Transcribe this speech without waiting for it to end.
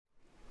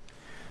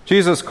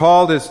Jesus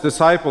called his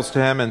disciples to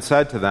him and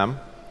said to them,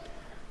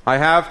 "I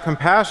have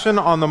compassion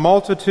on the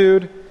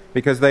multitude,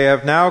 because they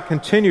have now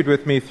continued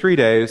with me 3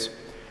 days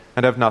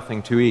and have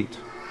nothing to eat."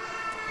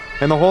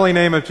 In the holy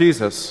name of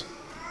Jesus,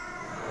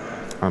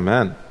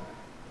 amen.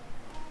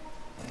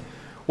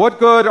 What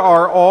good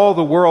are all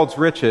the world's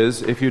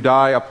riches if you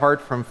die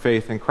apart from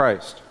faith in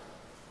Christ?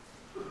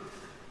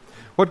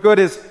 What good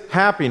is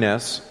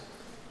happiness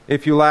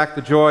if you lack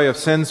the joy of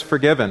sins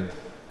forgiven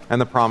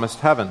and the promised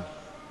heaven?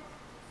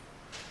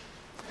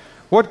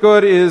 What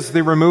good is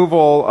the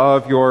removal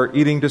of your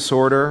eating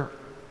disorder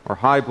or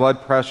high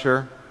blood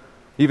pressure,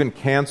 even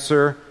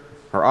cancer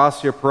or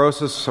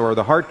osteoporosis or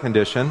the heart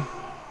condition?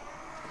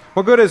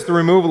 What good is the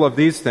removal of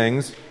these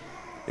things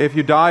if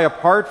you die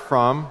apart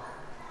from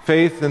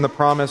faith in the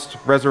promised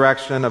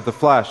resurrection of the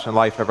flesh and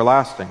life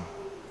everlasting?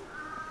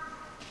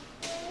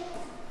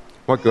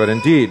 What good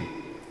indeed?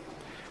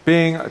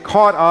 Being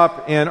caught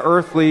up in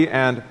earthly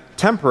and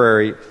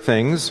temporary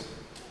things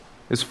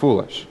is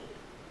foolish.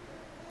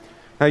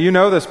 Now, you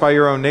know this by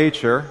your own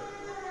nature,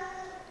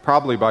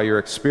 probably by your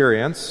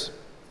experience,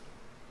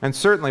 and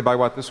certainly by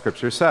what the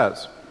Scripture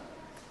says.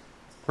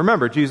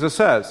 Remember, Jesus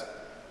says,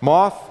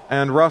 "Moth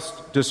and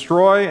rust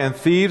destroy, and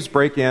thieves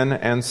break in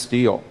and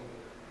steal."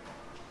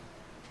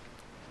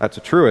 That's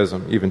a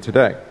truism even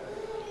today.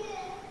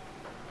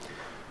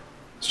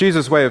 It's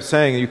Jesus' way of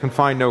saying that you can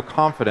find no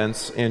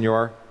confidence in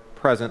your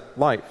present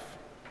life.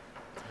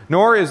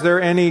 Nor is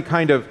there any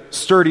kind of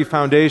sturdy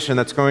foundation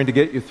that's going to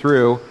get you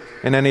through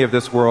in any of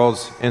this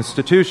world's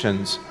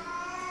institutions,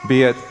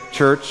 be it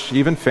church,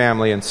 even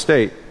family and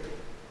state.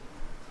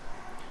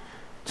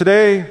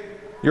 Today,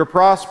 you're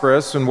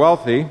prosperous and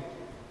wealthy,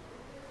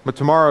 but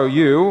tomorrow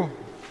you,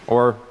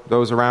 or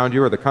those around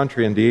you, or the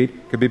country indeed,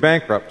 could be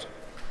bankrupt.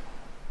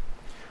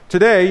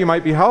 Today, you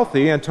might be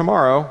healthy, and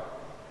tomorrow,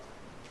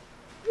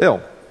 ill.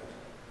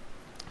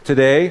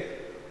 Today,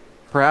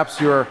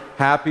 perhaps you're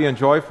happy and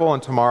joyful,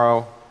 and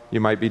tomorrow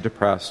you might be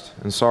depressed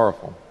and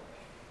sorrowful.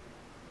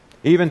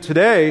 Even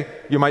today,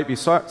 you might be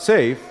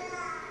safe,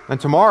 and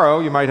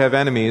tomorrow you might have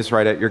enemies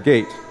right at your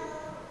gate.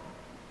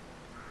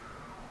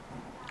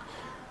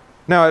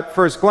 Now, at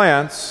first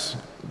glance,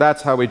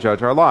 that's how we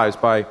judge our lives,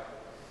 by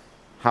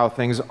how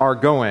things are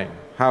going.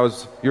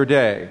 How's your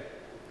day?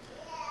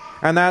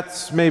 And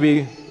that's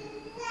maybe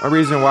a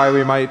reason why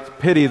we might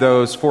pity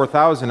those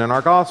 4,000 in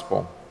our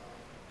gospel.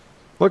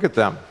 Look at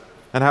them,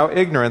 and how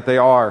ignorant they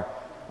are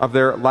of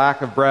their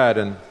lack of bread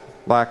and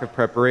lack of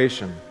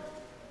preparation.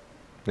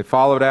 They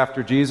followed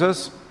after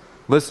Jesus,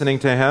 listening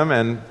to him,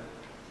 and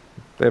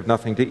they have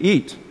nothing to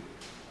eat.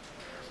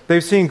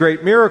 They've seen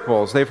great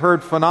miracles. They've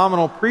heard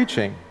phenomenal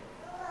preaching,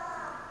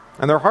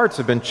 and their hearts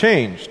have been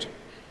changed.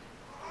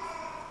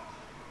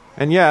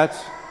 And yet,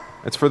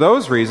 it's for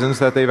those reasons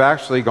that they've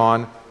actually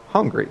gone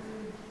hungry.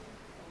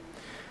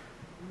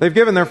 They've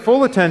given their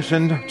full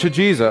attention to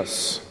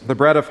Jesus, the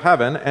bread of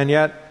heaven, and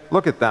yet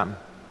look at them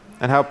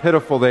and how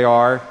pitiful they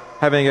are,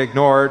 having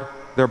ignored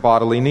their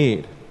bodily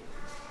need.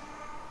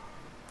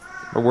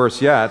 Or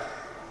worse yet,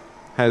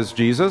 has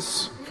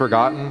Jesus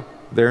forgotten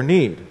their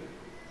need?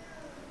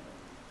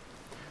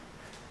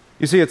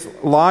 You see, it's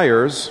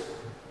liars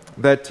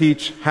that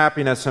teach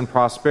happiness and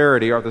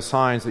prosperity are the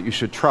signs that you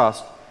should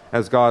trust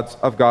as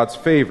God's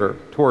favor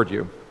toward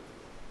you.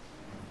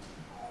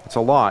 It's a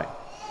lie.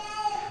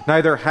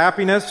 Neither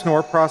happiness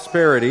nor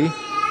prosperity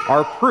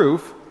are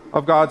proof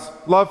of God's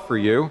love for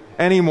you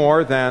any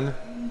more than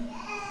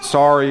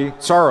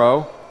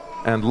sorrow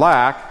and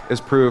lack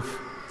is proof,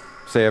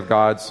 say, of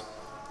God's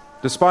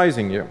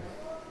despising you.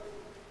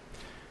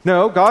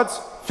 No, God's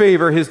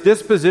favor, his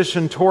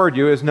disposition toward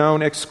you, is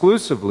known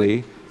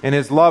exclusively in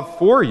his love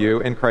for you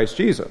in Christ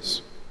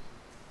Jesus,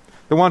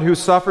 the one who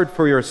suffered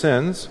for your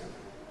sins,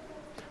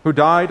 who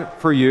died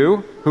for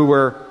you, who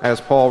were, as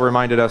Paul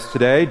reminded us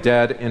today,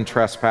 dead in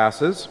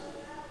trespasses,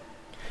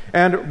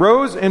 and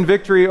rose in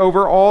victory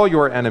over all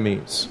your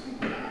enemies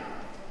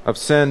of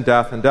sin,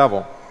 death, and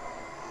devil.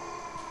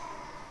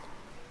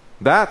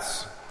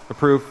 That's the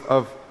proof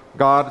of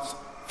God's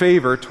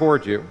favor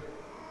toward you.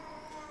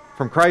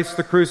 From Christ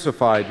the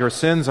crucified, your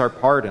sins are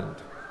pardoned.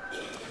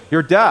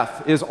 Your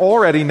death is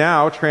already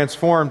now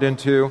transformed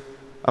into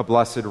a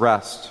blessed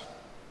rest.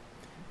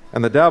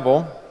 And the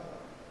devil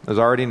is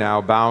already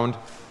now bound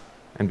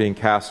and being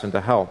cast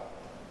into hell.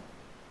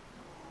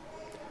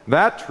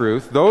 That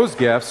truth, those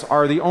gifts,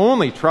 are the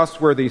only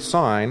trustworthy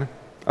sign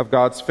of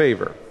God's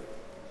favor,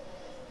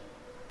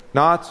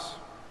 not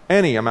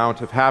any amount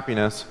of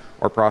happiness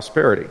or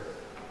prosperity.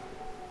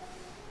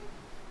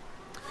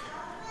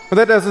 But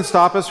that doesn't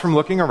stop us from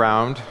looking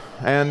around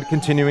and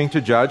continuing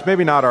to judge,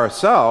 maybe not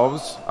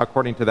ourselves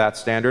according to that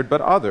standard, but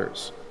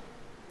others.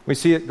 We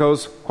see it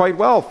goes quite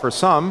well for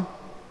some,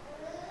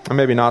 and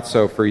maybe not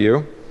so for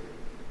you.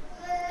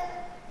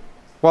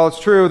 While it's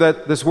true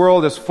that this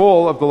world is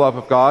full of the love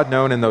of God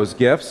known in those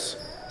gifts,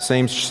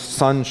 same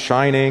sun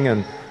shining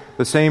and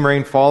the same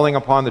rain falling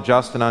upon the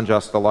just and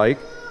unjust alike,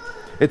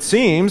 it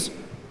seems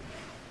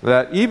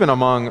that even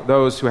among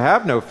those who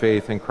have no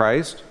faith in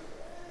Christ,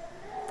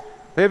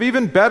 they have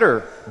even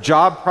better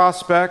job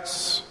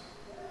prospects,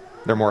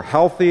 They're more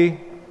healthy,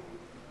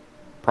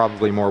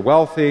 probably more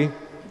wealthy,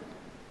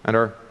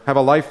 and have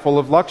a life full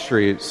of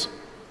luxuries.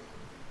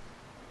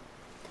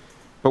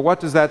 But what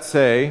does that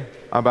say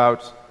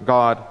about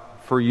God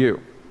for you?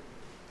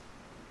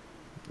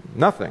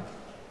 Nothing.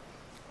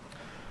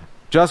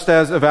 Just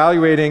as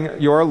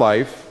evaluating your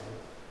life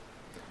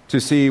to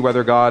see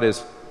whether God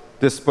is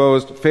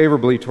disposed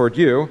favorably toward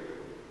you,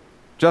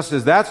 just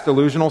as that's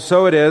delusional,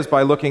 so it is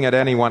by looking at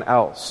anyone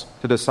else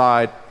to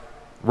decide,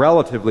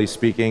 relatively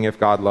speaking, if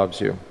God loves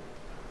you.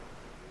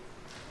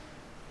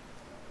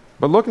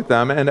 But look at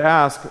them and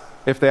ask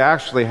if they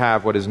actually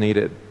have what is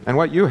needed and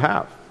what you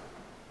have.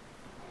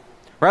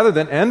 Rather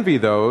than envy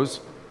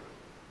those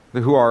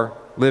who are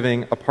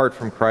living apart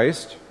from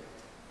Christ,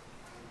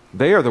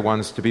 they are the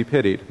ones to be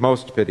pitied,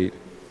 most pitied.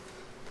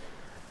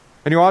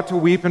 And you ought to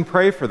weep and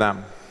pray for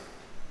them.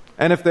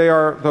 And if they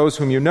are those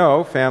whom you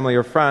know, family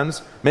or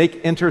friends, make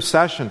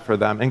intercession for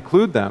them.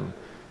 Include them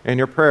in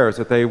your prayers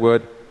that they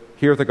would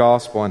hear the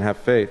gospel and have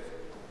faith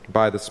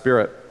by the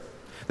Spirit.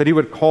 That He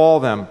would call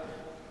them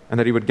and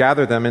that He would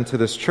gather them into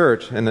this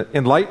church and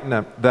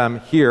enlighten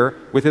them here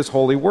with His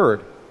holy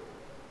word.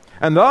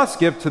 And thus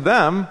give to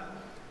them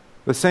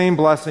the same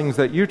blessings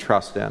that you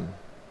trust in,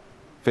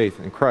 faith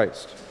in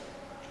Christ.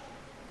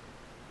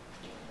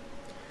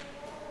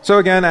 So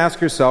again,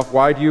 ask yourself,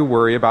 why do you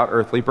worry about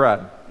earthly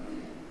bread?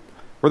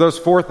 Were those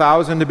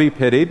 4,000 to be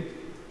pitied?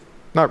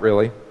 Not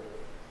really.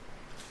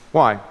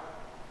 Why?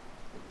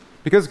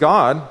 Because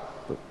God,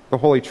 the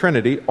Holy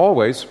Trinity,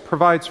 always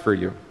provides for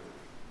you.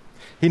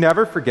 He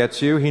never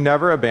forgets you. He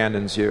never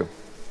abandons you.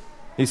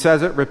 He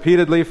says it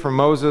repeatedly from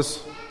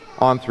Moses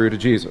on through to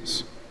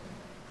Jesus.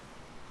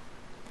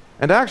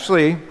 And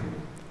actually,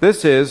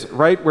 this is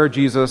right where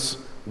Jesus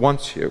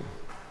wants you.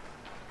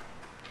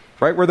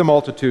 Right where the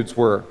multitudes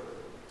were.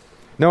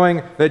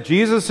 Knowing that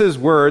Jesus'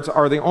 words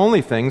are the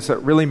only things that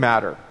really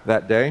matter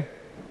that day.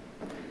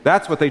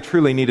 That's what they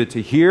truly needed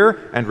to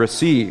hear and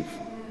receive.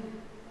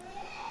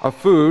 A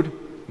food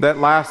that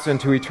lasts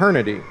into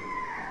eternity.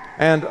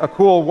 And a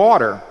cool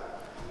water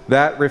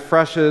that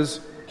refreshes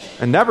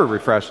and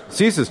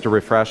ceases to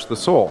refresh the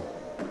soul.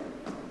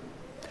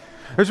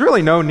 There's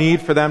really no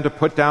need for them to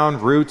put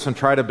down roots and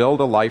try to build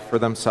a life for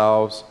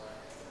themselves.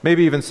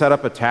 Maybe even set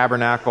up a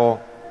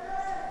tabernacle.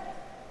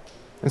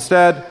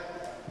 Instead,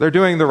 they're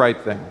doing the right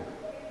thing.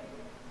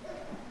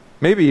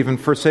 Maybe even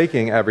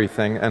forsaking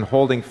everything and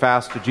holding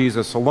fast to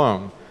Jesus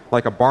alone,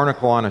 like a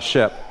barnacle on a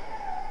ship,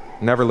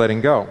 never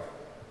letting go.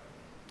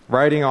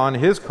 Riding on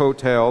His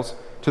coattails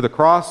to the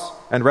cross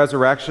and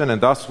resurrection, and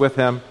thus with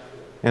Him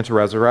into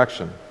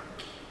resurrection.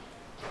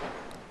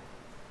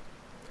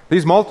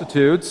 These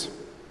multitudes,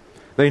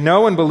 they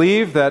know and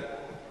believe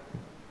that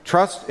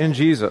trust in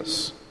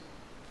Jesus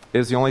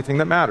is the only thing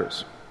that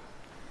matters.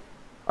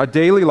 A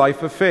daily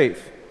life of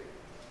faith.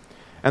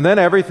 And then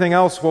everything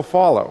else will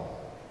follow.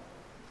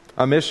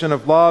 A mission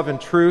of love and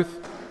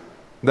truth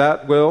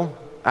that will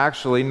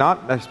actually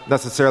not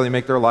necessarily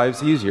make their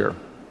lives easier.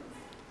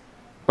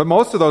 But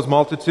most of those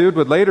multitude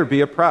would later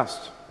be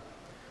oppressed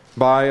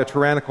by a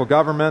tyrannical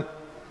government.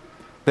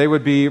 They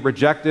would be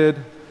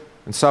rejected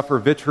and suffer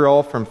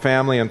vitriol from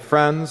family and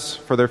friends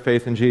for their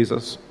faith in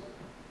Jesus.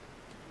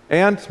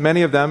 And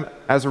many of them,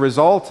 as a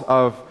result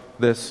of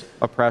this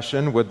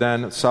oppression, would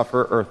then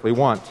suffer earthly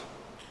want,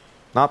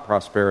 not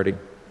prosperity.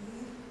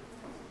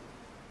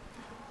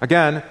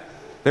 Again,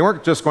 they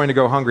weren't just going to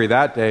go hungry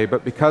that day,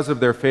 but because of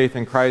their faith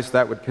in Christ,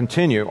 that would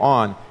continue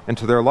on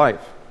into their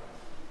life.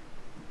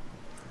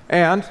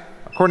 And,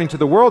 according to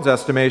the world's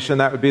estimation,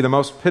 that would be the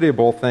most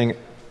pitiable thing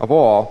of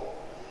all,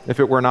 if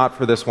it were not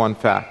for this one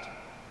fact.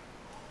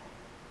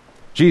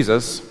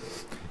 Jesus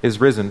is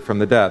risen from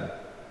the dead.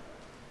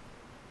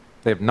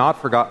 They have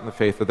not forgotten the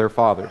faith of their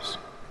fathers.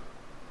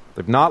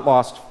 They've not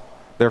lost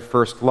their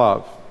first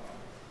love.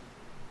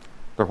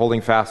 They're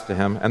holding fast to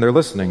Him, and they're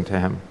listening to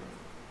Him.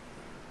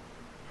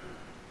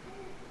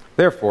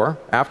 Therefore,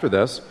 after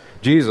this,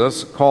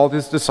 Jesus called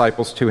His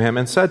disciples to Him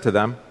and said to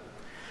them,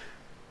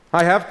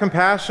 I have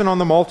compassion on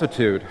the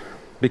multitude,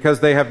 because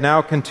they have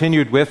now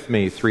continued with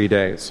me 3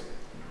 days,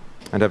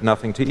 and have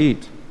nothing to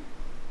eat.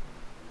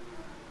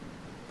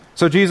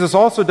 So Jesus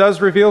also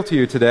does reveal to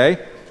you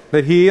today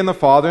that He and the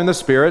Father and the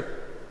Spirit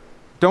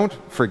don't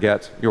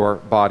forget your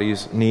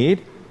body's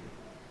need.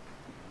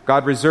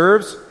 God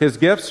reserves His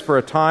gifts for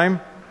a time,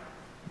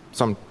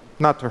 some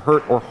not to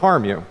hurt or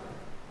harm you.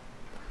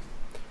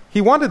 He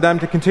wanted them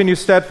to continue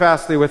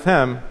steadfastly with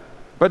Him,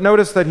 but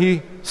notice that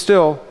He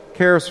still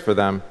cares for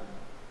them.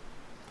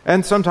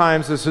 And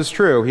sometimes this is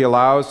true. He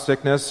allows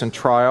sickness and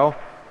trial,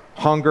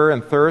 hunger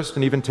and thirst,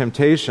 and even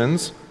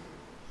temptations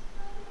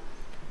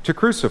to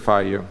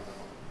crucify you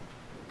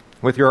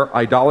with your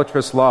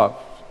idolatrous love.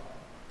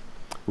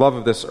 Love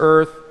of this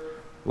earth,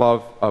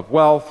 love of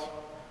wealth,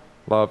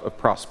 love of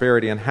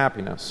prosperity and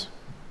happiness.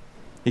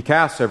 He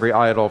casts every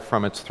idol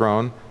from its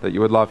throne that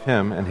you would love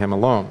Him and Him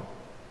alone.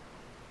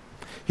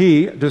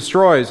 He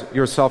destroys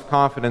your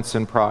self-confidence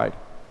and pride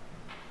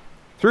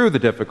through the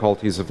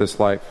difficulties of this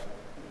life.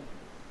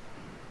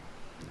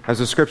 As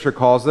the Scripture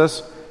calls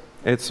this,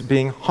 it's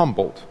being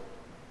humbled.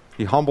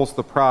 He humbles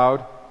the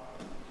proud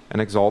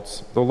and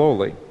exalts the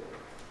lowly.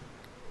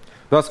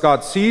 Thus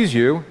God sees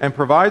you and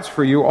provides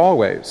for you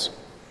always,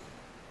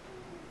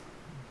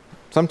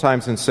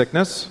 sometimes in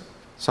sickness,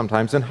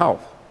 sometimes in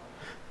health,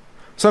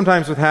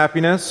 sometimes with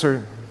happiness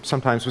or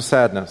sometimes with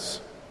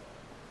sadness,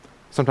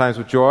 sometimes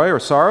with joy or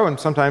sorrow, and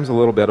sometimes a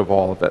little bit of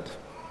all of it.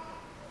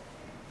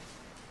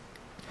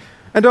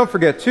 And don't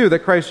forget, too, that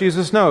Christ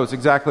Jesus knows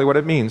exactly what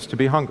it means to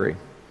be hungry.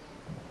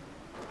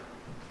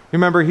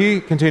 Remember, he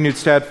continued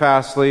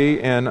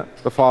steadfastly in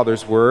the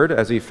Father's word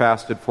as he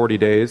fasted 40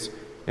 days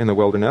in the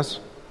wilderness.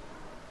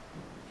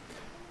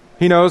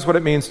 He knows what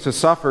it means to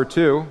suffer,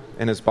 too,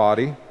 in his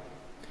body.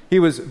 He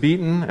was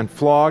beaten and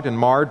flogged and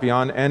marred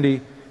beyond any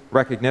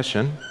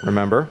recognition,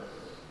 remember.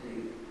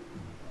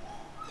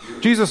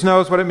 Jesus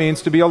knows what it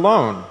means to be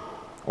alone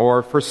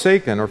or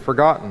forsaken or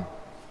forgotten,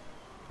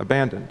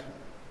 abandoned.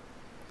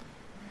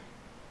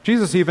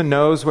 Jesus even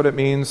knows what it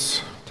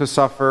means to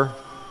suffer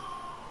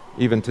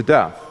even to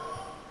death.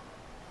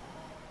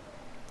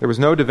 There was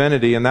no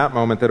divinity in that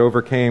moment that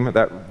overcame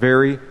that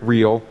very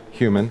real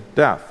human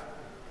death.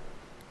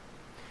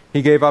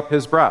 He gave up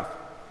his breath,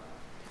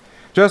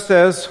 just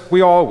as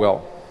we all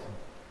will.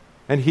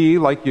 And he,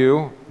 like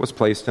you, was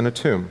placed in a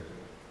tomb.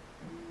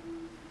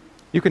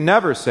 You can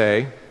never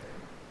say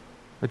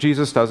that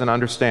Jesus doesn't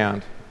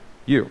understand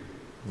you,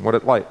 what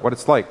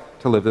it's like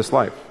to live this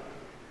life.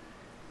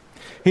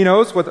 He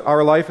knows what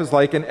our life is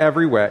like in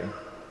every way,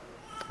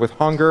 with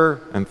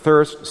hunger and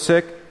thirst,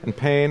 sick and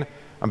pain,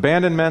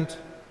 abandonment,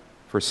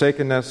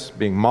 forsakenness,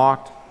 being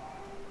mocked,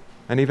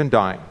 and even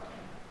dying.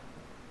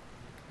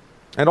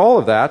 And all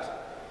of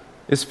that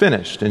is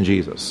finished in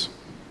Jesus.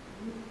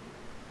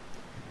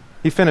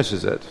 He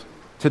finishes it.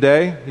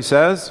 Today, he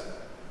says,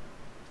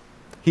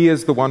 he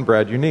is the one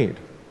bread you need.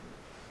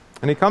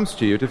 And he comes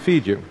to you to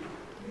feed you.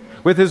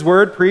 With his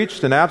word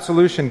preached and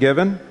absolution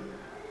given, and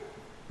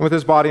with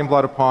his body and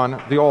blood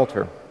upon the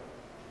altar.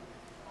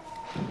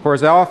 For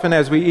as often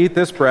as we eat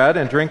this bread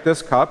and drink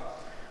this cup,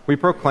 we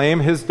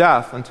proclaim his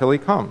death until he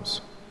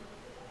comes.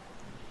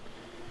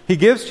 He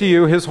gives to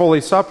you his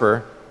holy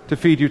supper to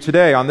feed you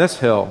today on this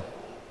hill,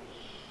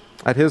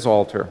 at his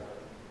altar,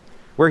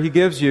 where he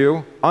gives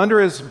you, under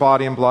his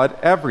body and blood,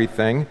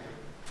 everything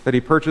that he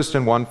purchased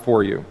and won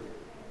for you.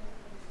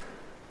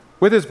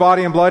 With his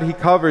body and blood, he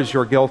covers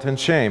your guilt and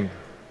shame.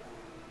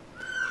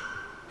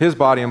 His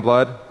body and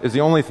blood is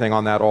the only thing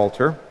on that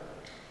altar.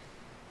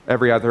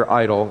 Every other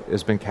idol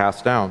has been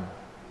cast down.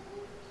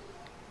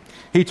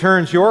 He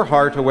turns your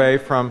heart away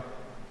from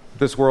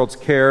this world's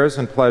cares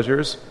and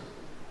pleasures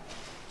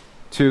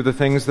to the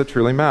things that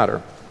truly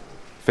matter,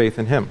 faith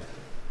in him.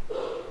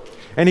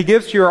 And he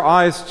gives to your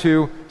eyes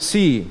to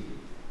see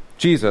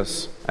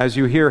Jesus as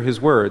you hear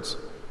his words,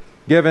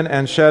 given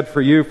and shed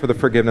for you for the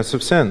forgiveness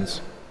of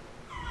sins.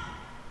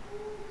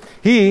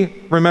 He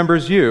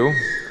remembers you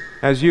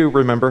as you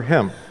remember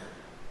him.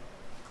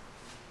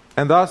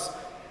 And thus,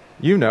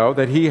 you know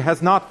that he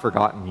has not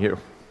forgotten you.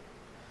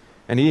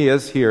 And he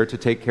is here to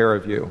take care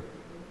of you,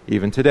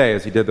 even today,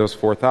 as he did those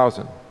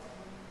 4,000.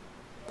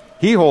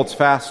 He holds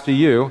fast to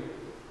you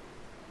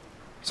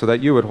so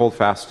that you would hold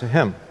fast to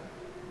him.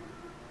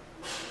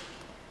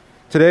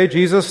 Today,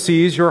 Jesus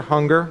sees your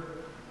hunger,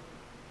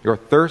 your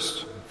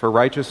thirst for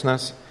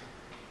righteousness,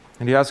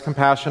 and he has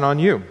compassion on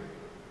you.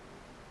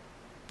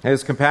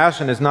 His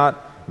compassion is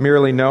not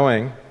merely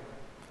knowing,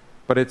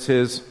 but it's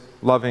his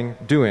loving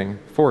doing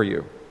for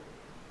you.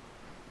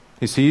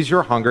 He sees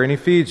your hunger and he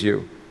feeds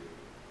you.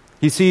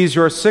 He sees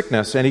your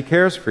sickness and he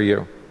cares for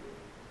you.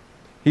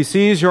 He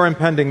sees your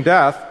impending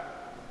death,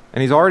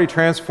 and he's already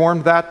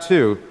transformed that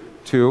too,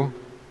 to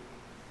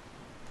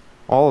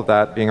all of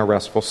that being a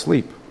restful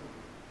sleep.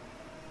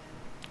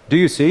 Do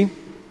you see?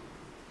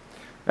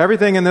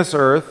 Everything in this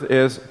earth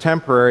is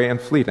temporary and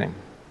fleeting.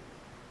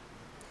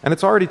 And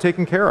it's already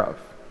taken care of,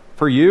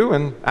 for you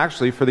and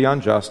actually for the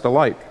unjust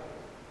alike.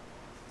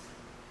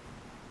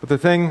 But the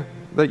thing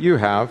that you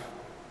have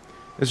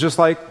is just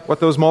like what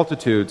those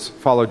multitudes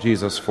followed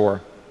Jesus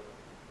for.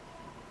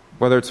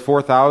 Whether it's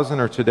 4,000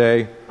 or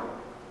today,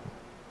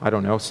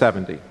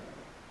 70.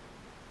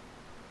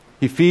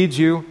 He feeds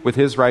you with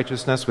his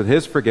righteousness, with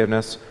his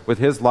forgiveness, with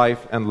his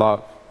life and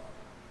love,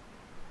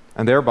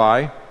 and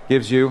thereby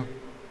gives you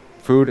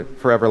food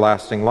for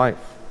everlasting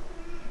life.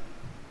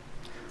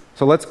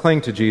 So let's cling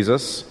to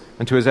Jesus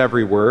and to his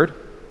every word,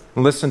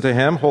 and listen to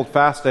him, hold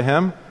fast to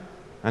him,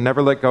 and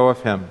never let go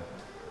of him.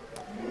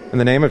 In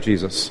the name of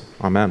Jesus,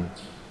 amen.